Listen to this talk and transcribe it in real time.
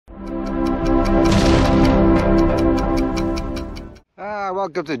Hi,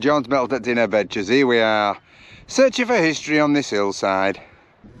 welcome to John's Metal Detecting Adventures. Here we are, searching for history on this hillside.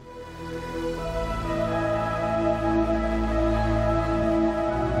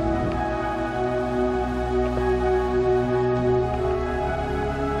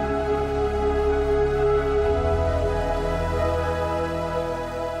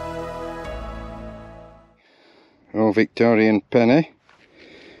 Oh, Victorian penny.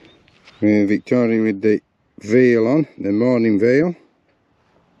 Victoria with the veil on, the mourning veil.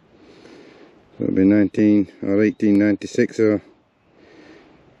 So it'll be 1896 or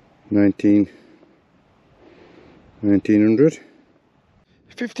 1900.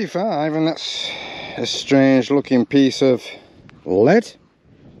 55, and that's a strange looking piece of lead.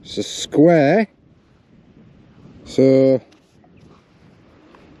 It's a square, so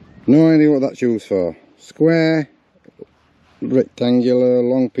no idea what that's used for. Square, rectangular,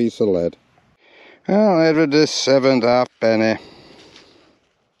 long piece of lead. Oh, Edward the 7th halfpenny.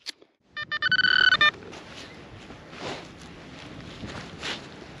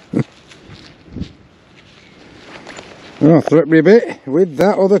 Oh, threat me a bit with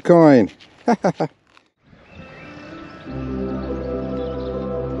that other coin.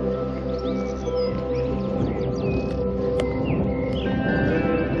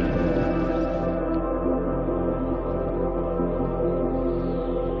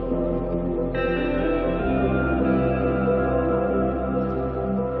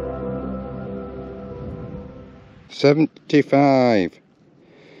 75.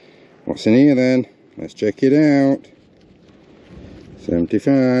 What's in here then? Let's check it out.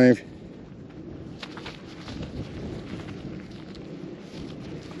 75.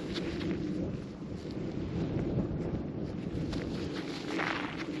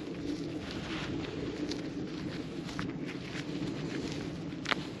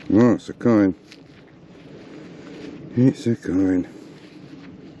 Oh, it's a coin. It's a coin.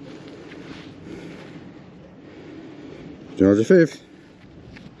 George V.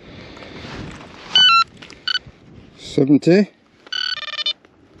 70.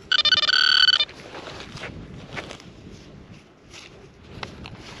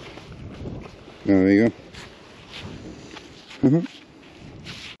 There we go.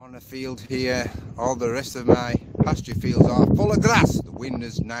 On the field here, all the rest of my pasture fields are full of grass. The wind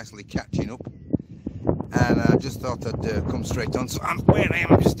is nicely catching up, and I just thought I'd come straight on. So where I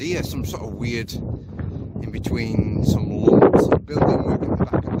am just here, some sort of weird in between some lumps of building work at the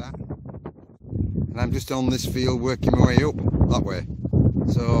back of that, and I'm just on this field working my way up that way.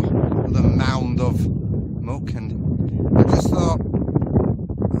 So the mound of muck, and I just thought,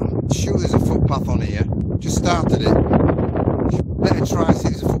 I'm sure there's a footpath on here. Just started it. Better try see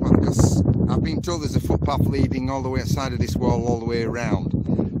there's a footpath, because I've been told there's a footpath leading all the way outside of this wall, all the way around.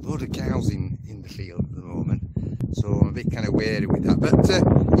 Load of cows in the field at the moment, so I'm a bit kind of wary with that. But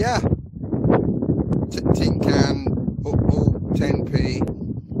yeah, tin can, old 10p,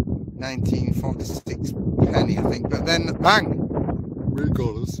 1946 penny, I think. But then bang, we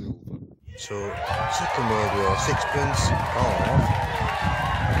got a silver. So Second World War, sixpence of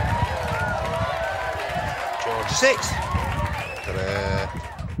George VI.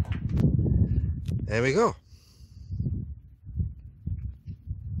 There we go.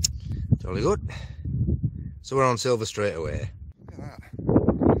 Jolly good. So we're on silver straight away. Look at that.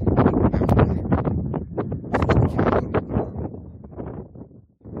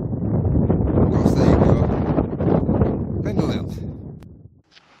 Of course, there you go. Pendlehill.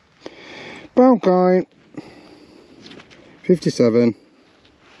 Pound coin. 57.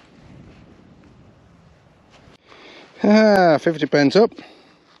 50 pence up.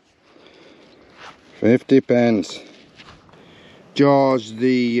 50 pence. George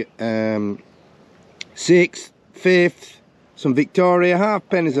the 6th, 5th, some Victoria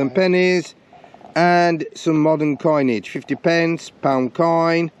halfpennies and pennies, and some modern coinage. 50 pence, pound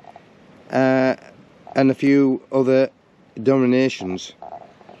coin, and a few other denominations.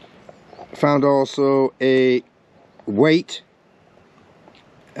 Found also a weight.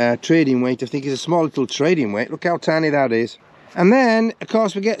 Trading weight, I think it's a small little trading weight. Look how tiny that is. And then, of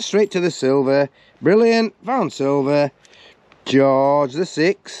course, we get straight to the silver. Brilliant, found silver. George the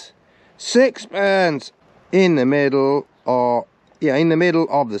 6th, 6pence in the middle, or yeah, in the middle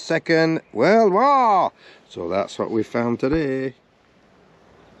of the Second World War. So that's what we found today.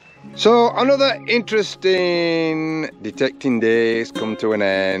 So another interesting detecting days come to an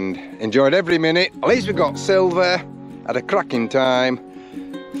end. Enjoyed every minute. At least we got silver. Had a cracking time.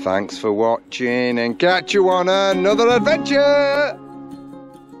 Thanks for watching, and catch you on another adventure!